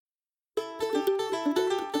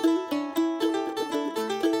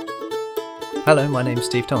Hello, my name's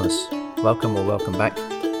Steve Thomas. Welcome or welcome back.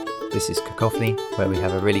 This is Cacophony, where we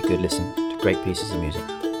have a really good listen to great pieces of music.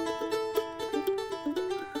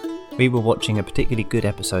 We were watching a particularly good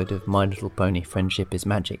episode of My Little Pony Friendship is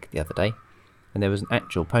Magic the other day, and there was an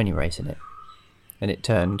actual pony race in it. And it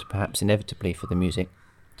turned, perhaps inevitably for the music,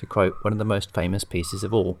 to quote one of the most famous pieces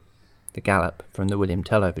of all, the Gallop from the William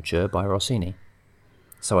Tell Overture by Rossini.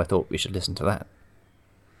 So I thought we should listen to that.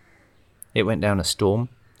 It went down a storm,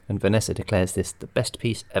 and Vanessa declares this the best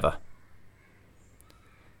piece ever.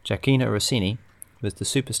 Gioachino Rossini was the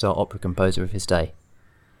superstar opera composer of his day,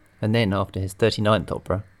 and then after his 39th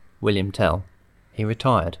opera, William Tell, he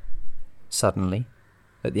retired, suddenly,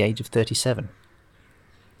 at the age of 37.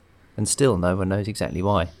 And still no one knows exactly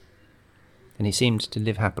why, and he seemed to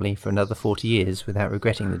live happily for another 40 years without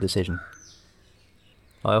regretting the decision.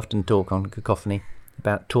 I often talk on Cacophony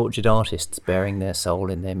about tortured artists bearing their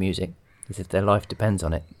soul in their music, as if their life depends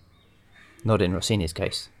on it. Not in Rossini's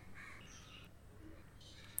case.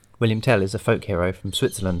 William Tell is a folk hero from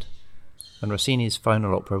Switzerland, and Rossini's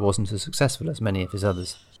final opera wasn't as successful as many of his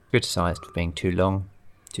others, criticised for being too long,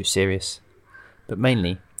 too serious, but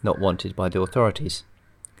mainly not wanted by the authorities,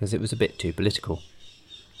 because it was a bit too political.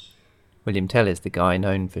 William Tell is the guy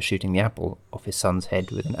known for shooting the apple off his son's head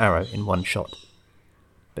with an arrow in one shot,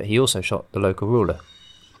 but he also shot the local ruler,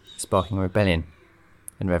 sparking rebellion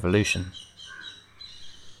and revolution.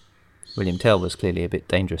 William Tell was clearly a bit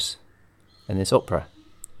dangerous, and this opera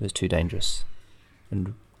was too dangerous,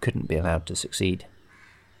 and couldn't be allowed to succeed.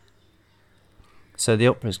 So the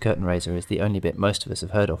opera's curtain raiser is the only bit most of us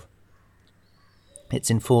have heard of. It's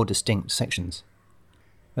in 4 distinct sections.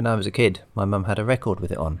 When I was a kid, my mum had a record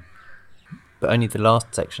with it on, but only the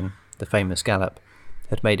last section, the famous Gallop,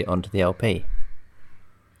 had made it onto the LP.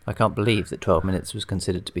 I can't believe that 12 minutes was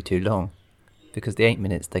considered to be too long, because the 8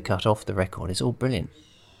 minutes they cut off the record is all brilliant.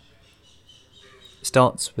 It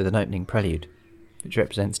starts with an opening prelude, which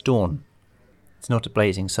represents dawn. It's not a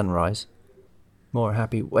blazing sunrise, more a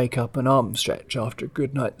happy wake up and arm stretch after a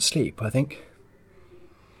good night's sleep, I think.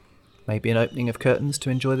 Maybe an opening of curtains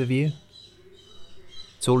to enjoy the view.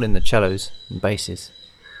 It's all in the cellos and basses,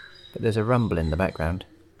 but there's a rumble in the background,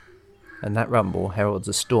 and that rumble heralds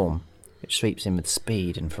a storm which sweeps in with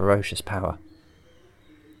speed and ferocious power.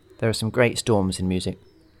 There are some great storms in music,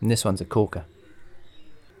 and this one's a corker.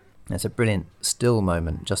 There's a brilliant still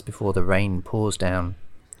moment just before the rain pours down,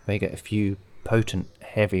 where you get a few potent,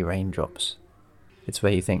 heavy raindrops. It's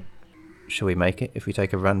where you think, shall we make it if we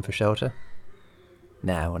take a run for shelter?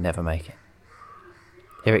 Nah, we'll never make it.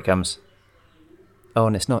 Here it comes. Oh,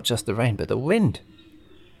 and it's not just the rain, but the wind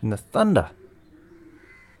and the thunder.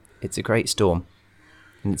 It's a great storm,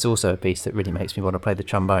 and it's also a piece that really makes me want to play the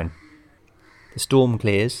trombone. The storm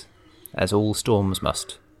clears, as all storms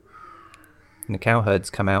must, and the cowherds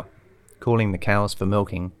come out, calling the cows for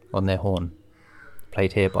milking on their horn,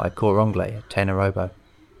 played here by a cor anglais, a tenor oboe,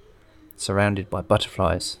 surrounded by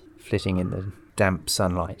butterflies flitting in the damp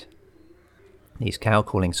sunlight. These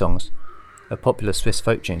cow-calling songs are popular Swiss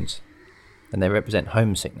folk tunes, and they represent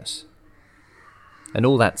homesickness. And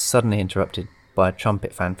all that's suddenly interrupted by a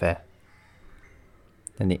trumpet fanfare.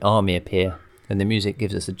 Then the army appear, and the music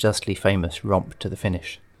gives us a justly famous romp to the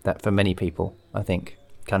finish, that for many people, I think,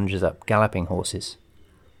 conjures up galloping horses,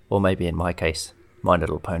 or maybe in my case, My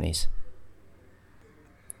Little Ponies.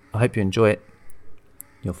 I hope you enjoy it.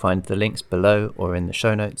 You'll find the links below or in the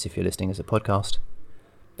show notes if you're listening as a podcast.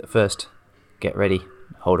 But first, get ready,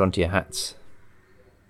 hold on to your hats,